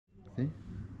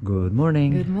Good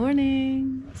morning. Good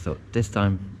morning. So this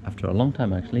time, after a long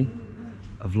time actually,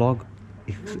 a vlog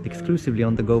exclusively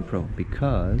on the GoPro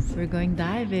because We're going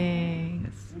diving.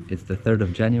 yes, it's the 3rd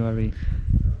of January,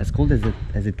 as cold as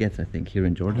it gets I think here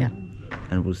in Jordan. Yeah.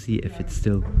 And we'll see if it's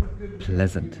still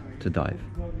pleasant to dive.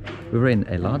 We were in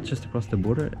Eilat just across the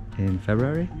border in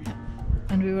February.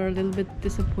 And we were a little bit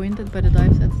disappointed by the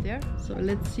dive sets there. So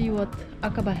let's see what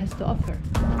Aqaba has to offer.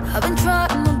 I've been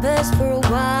trying my best for a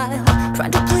while,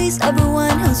 trying to please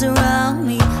everyone who's around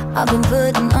me. I've been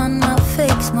putting on my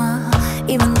fake smile,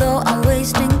 even though I'm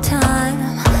wasting time.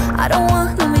 I don't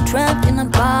want to be trapped in a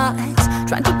box,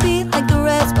 trying to be like the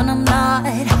rest when I'm not.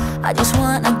 I just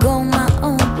want to go my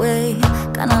own way,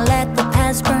 gonna let the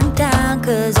past burn down,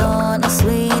 cause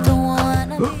honestly don't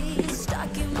wanna be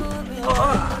stuck in moving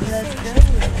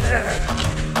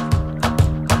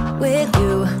with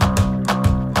you.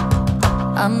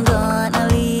 I'm gonna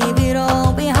leave it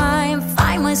all behind,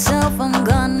 find myself, I'm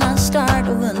gonna start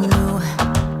over new.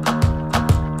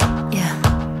 Yeah,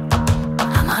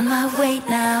 I'm on my way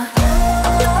now.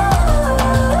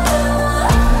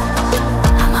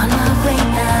 I'm on my way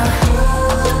now.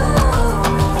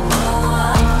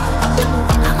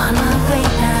 I'm on my way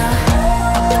now.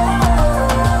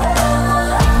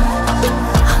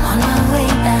 I'm on my way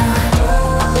now.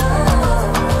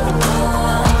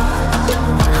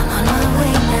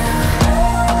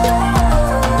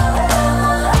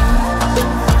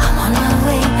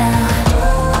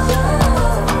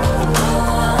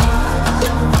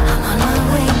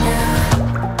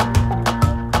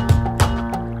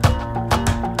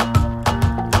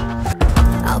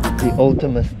 The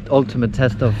ultimate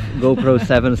test of GoPro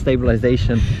 7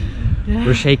 stabilization. Yeah.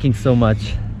 We're shaking so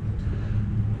much.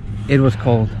 It was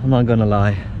cold, I'm not gonna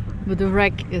lie. But the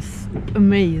wreck is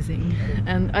amazing.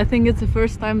 And I think it's the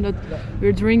first time that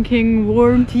we're drinking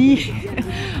warm tea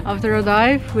after a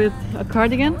dive with a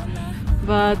cardigan.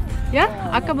 But yeah,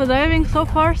 Aqaba diving so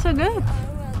far so good.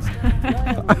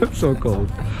 I'm so cold.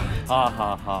 Ha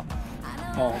ha ha.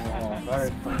 Oh,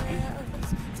 very funny.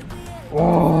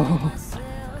 Oh.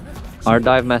 Our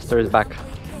dive master is back.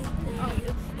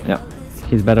 Yeah,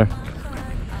 he's better.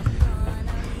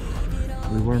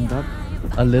 We warmed up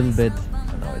a little bit.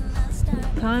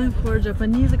 Time for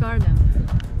Japanese garden.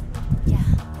 Yeah,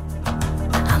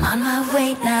 I'm on my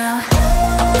way now.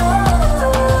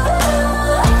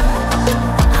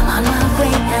 I'm on my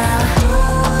way now.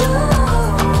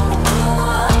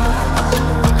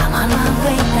 I'm on my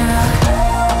way now.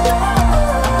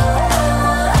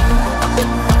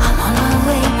 I'm on my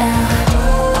way now.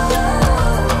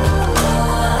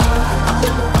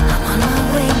 I'm on my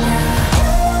way now.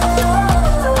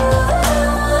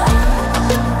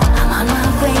 I'm on my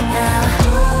way now.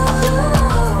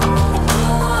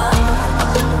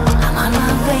 I'm on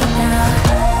my way now.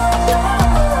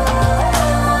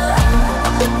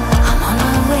 I'm on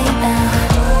my way now.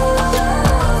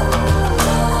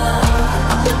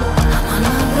 I'm on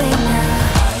my way now.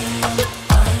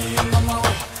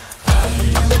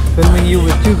 Filming you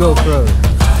with 2 GoPros.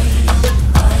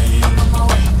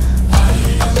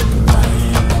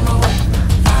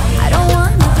 I don't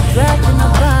want to be dragged in a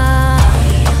box.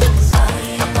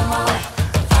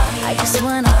 I just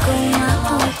wanna go my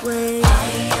own way,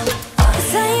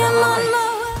 'cause I am on my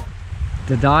way.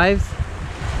 The dives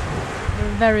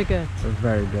Very good. were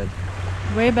very good.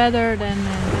 Way better than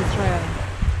in Israel.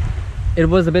 It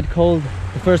was a bit cold.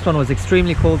 The first one was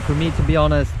extremely cold for me, to be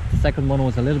honest. The second one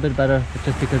was a little bit better, but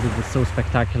just because it was so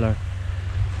spectacular.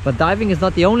 But diving is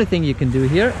not the only thing you can do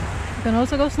here. You can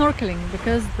also go snorkeling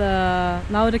because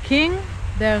now the king,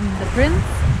 then the prince,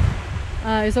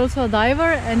 is also a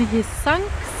diver, and he sunk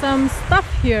some stuff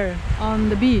here on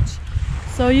the beach.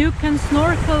 So you can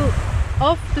snorkel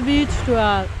off the beach to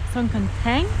a sunken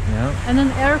tank Yeah. and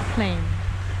an airplane.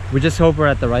 We just hope we're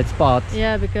at the right spot.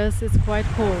 Yeah, because it's quite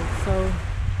cold. So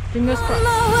fingers On crossed. my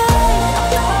way.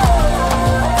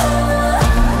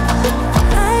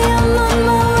 I am on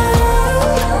my way.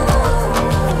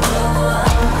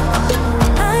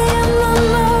 I am on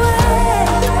my way.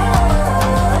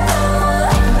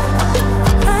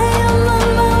 I am on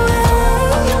my way.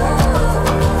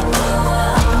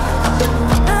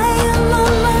 I am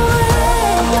on my way.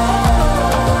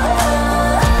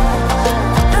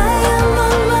 I am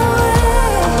on my way.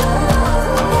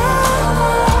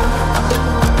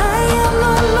 I am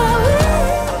on my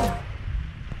way.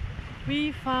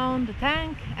 We found the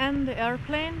tank and the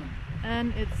airplane,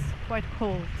 and it's quite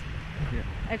cold. Yeah.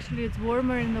 Actually, it's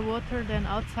warmer in the water than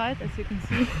outside, as you can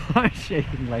see. I'm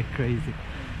shaking like crazy.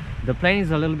 The plane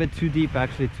is a little bit too deep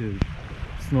actually to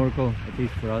snorkel, at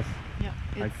least for us. Yeah,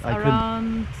 it's I couldn't-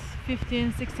 around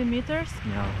 15-16 meters,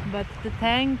 Yeah. but the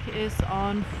tank is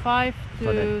on 5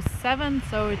 to 7,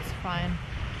 so it's fine.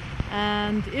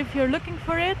 And if you're looking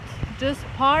for it, just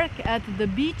park at the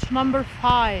beach number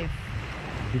 5.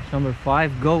 Beach number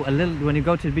 5. Go a little, when you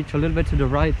go to the beach, a little bit to the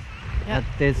right. Yeah, At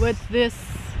this with this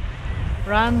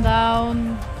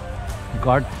rundown,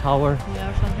 guard tower. yeah,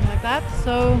 or something like that.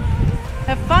 So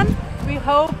have fun. We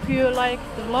hope you like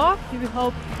the vlog. We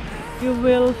hope you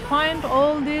will find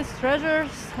all these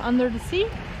treasures under the sea,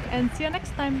 and see you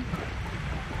next time.